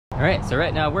Alright, so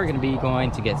right now we're gonna be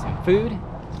going to get some food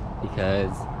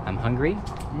because I'm hungry.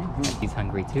 He's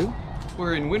hungry too.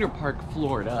 We're in Winter Park,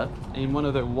 Florida, in one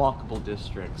of the walkable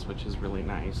districts, which is really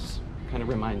nice. Kind of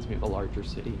reminds me of a larger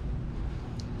city.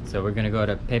 So we're gonna go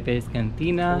to Pepe's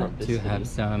Cantina to have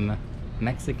some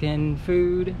Mexican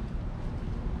food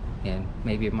and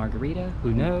maybe a margarita,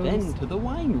 who knows? Then to the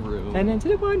wine room. And then to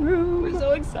the wine room. We're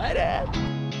so excited.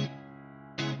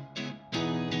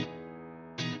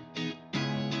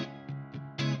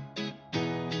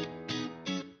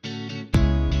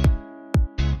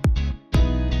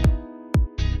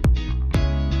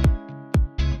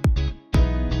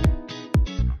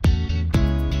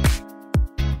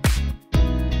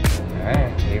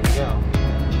 Alright, here we go.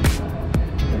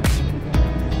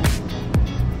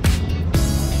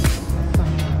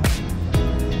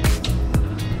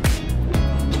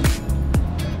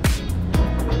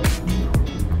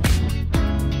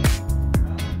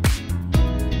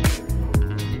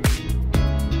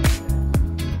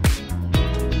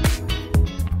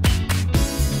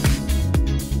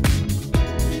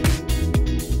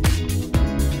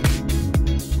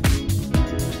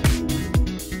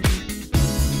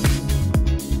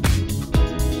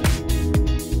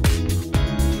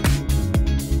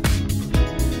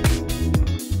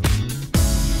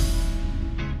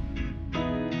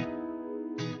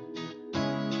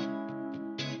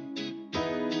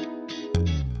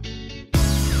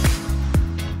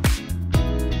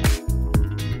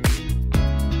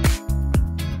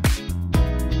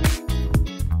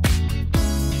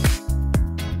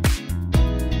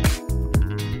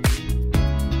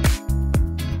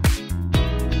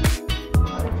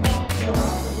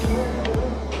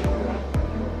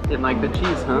 Didn't like the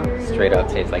cheese, huh? Straight up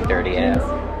tastes like dirty ass.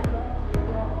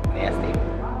 Nasty.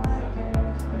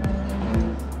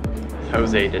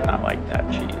 Jose did not like that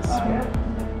cheese.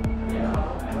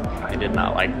 I did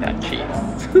not like that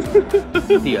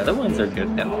cheese. The other ones are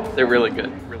good though. They're really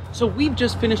good. So we've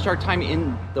just finished our time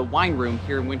in the wine room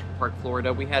here in Winter Park,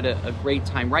 Florida. We had a great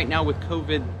time. Right now with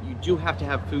COVID, you do have to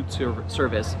have food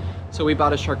service. So we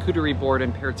bought a charcuterie board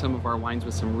and paired some of our wines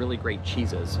with some really great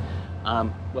cheeses.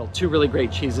 Well, two really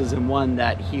great cheeses and one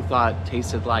that he thought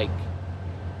tasted like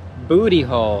Booty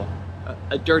hole.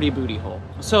 a dirty booty hole.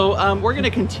 So we're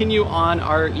gonna continue on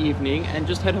our evening and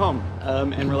just head home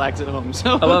and relax at home.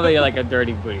 So I love that you're like a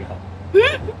dirty booty hole.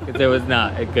 Because it was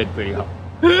not a good booty hole.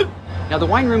 Now the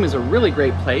wine room is a really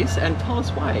great place, and tell us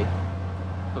why,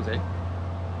 Jose.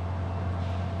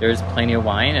 There's plenty of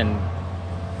wine and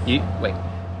you wait.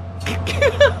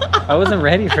 I wasn't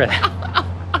ready for that.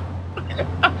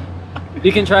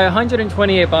 You can try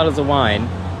 128 bottles of wine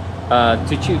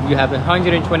to choose. You have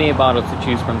 128 bottles to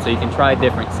choose from, so you can try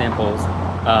different samples.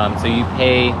 So you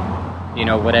pay, you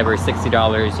know, whatever,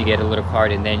 $60. You get a little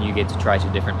card, and then you get to try 2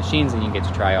 different machines, and you get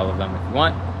to try all of them if you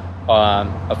want.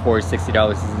 Of course,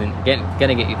 $60 isn't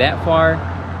gonna get you that far,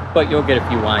 but you'll get a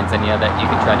few wines, and yeah, that you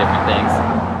can try different things.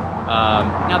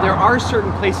 Now there are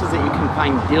certain places that you can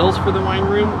find deals for the wine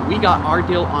room. We got our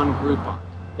deal on Groupon.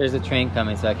 There's a train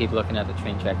coming, so I keep looking at the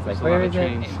train tracks like, There's a where lot is of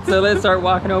it? trains. So let's start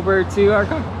walking over to our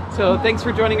car. So thanks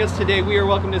for joining us today. We are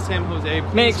welcome to San Jose.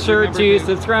 Please Make sure remember to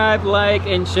subscribe, like,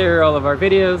 and share all of our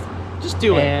videos. Just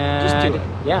do it. Just do And it.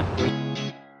 yeah.